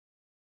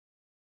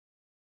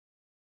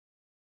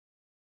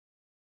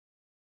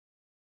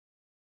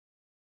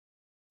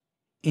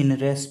In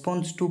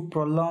response to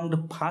prolonged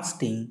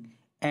fasting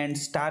and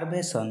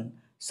starvation,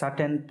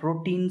 certain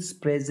proteins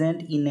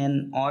present in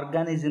an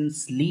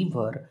organism's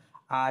liver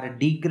are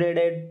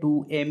degraded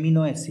to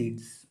amino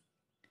acids.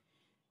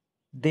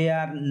 They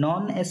are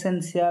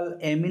non-essential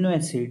amino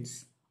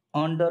acids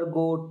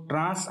undergo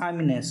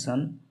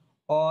transamination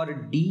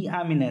or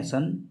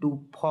deamination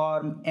to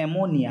form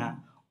ammonia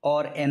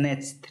or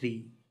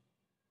NH3.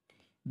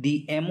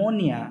 The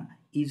ammonia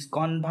is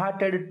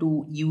converted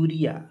to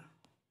urea.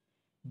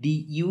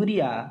 The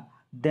urea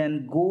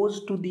then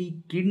goes to the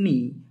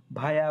kidney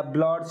via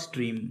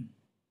bloodstream.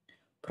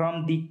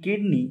 From the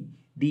kidney,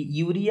 the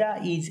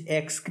urea is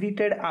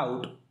excreted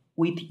out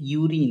with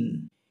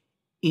urine.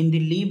 In the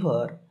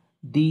liver,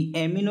 the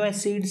amino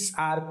acids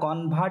are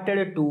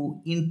converted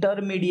to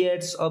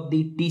intermediates of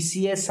the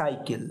TCA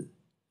cycle.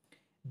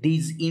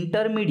 These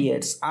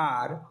intermediates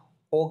are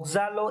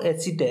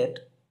oxaloacetate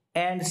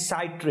and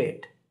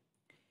citrate.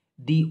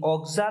 The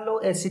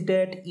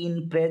oxaloacetate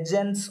in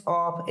presence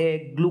of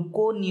a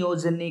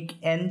gluconeogenic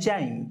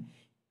enzyme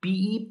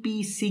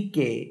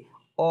PEPCK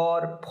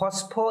or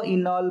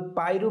phosphoenol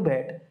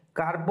pyruvate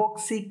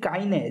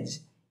carboxykinase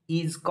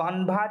is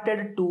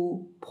converted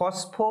to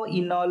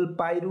phosphoenol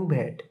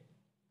pyruvate.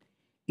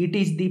 It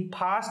is the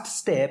first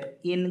step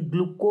in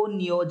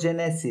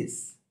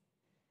gluconeogenesis.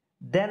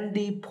 Then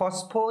the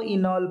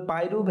phosphoenol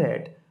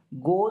pyruvate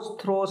goes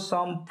through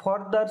some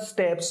further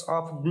steps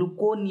of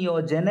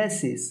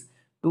gluconeogenesis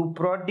to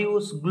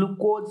produce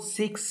glucose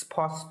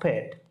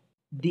 6-phosphate.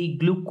 The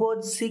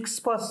glucose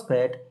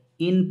 6-phosphate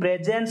in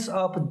presence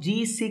of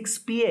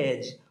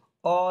G6PH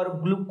or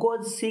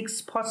glucose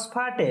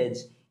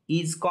 6-phosphatase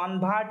is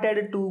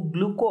converted to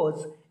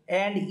glucose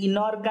and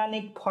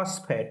inorganic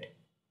phosphate.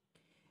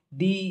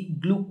 The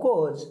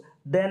glucose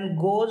then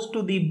goes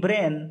to the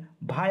brain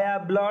via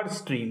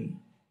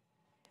bloodstream.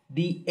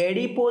 The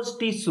adipose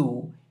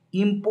tissue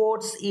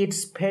imports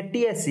its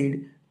fatty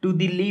acid to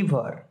the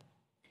liver.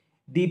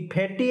 The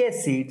fatty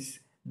acids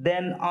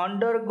then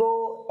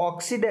undergo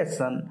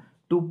oxidation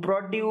to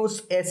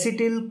produce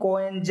acetyl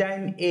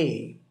coenzyme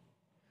A.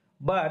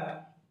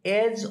 But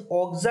as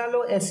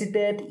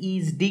oxaloacetate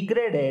is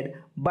degraded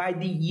by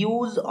the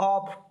use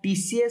of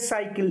TCA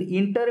cycle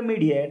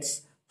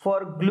intermediates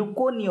for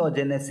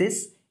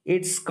gluconeogenesis,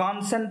 its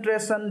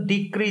concentration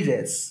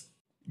decreases.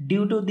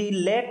 Due to the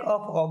lack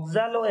of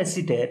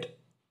oxaloacetate,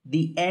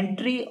 the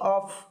entry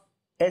of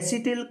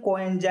acetyl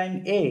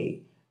coenzyme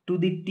A to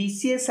the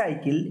TCA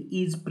cycle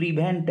is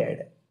prevented.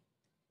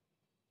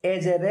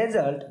 As a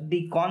result,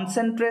 the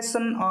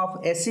concentration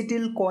of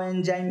acetyl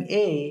coenzyme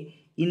A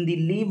in the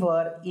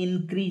liver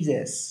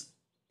increases.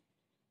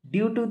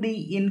 Due to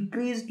the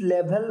increased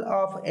level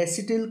of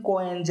acetyl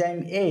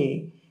coenzyme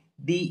A,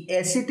 the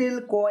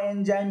acetyl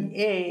coenzyme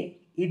A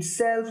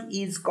itself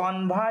is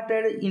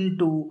converted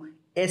into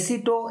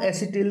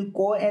acetoacetyl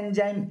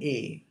coenzyme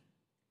A.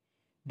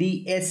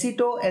 The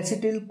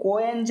acetoacetyl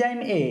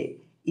coenzyme A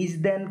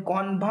is then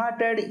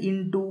converted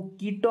into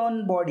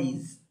ketone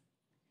bodies.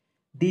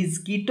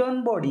 These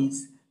ketone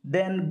bodies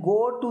then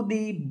go to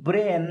the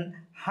brain,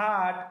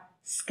 heart,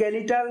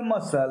 skeletal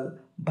muscle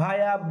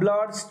via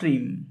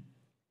bloodstream.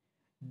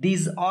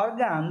 These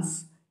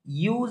organs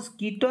use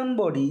ketone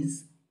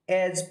bodies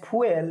as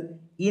fuel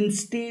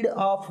instead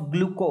of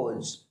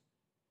glucose.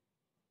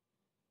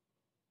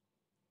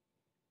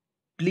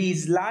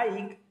 Please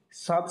like,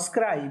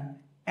 subscribe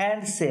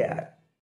and share.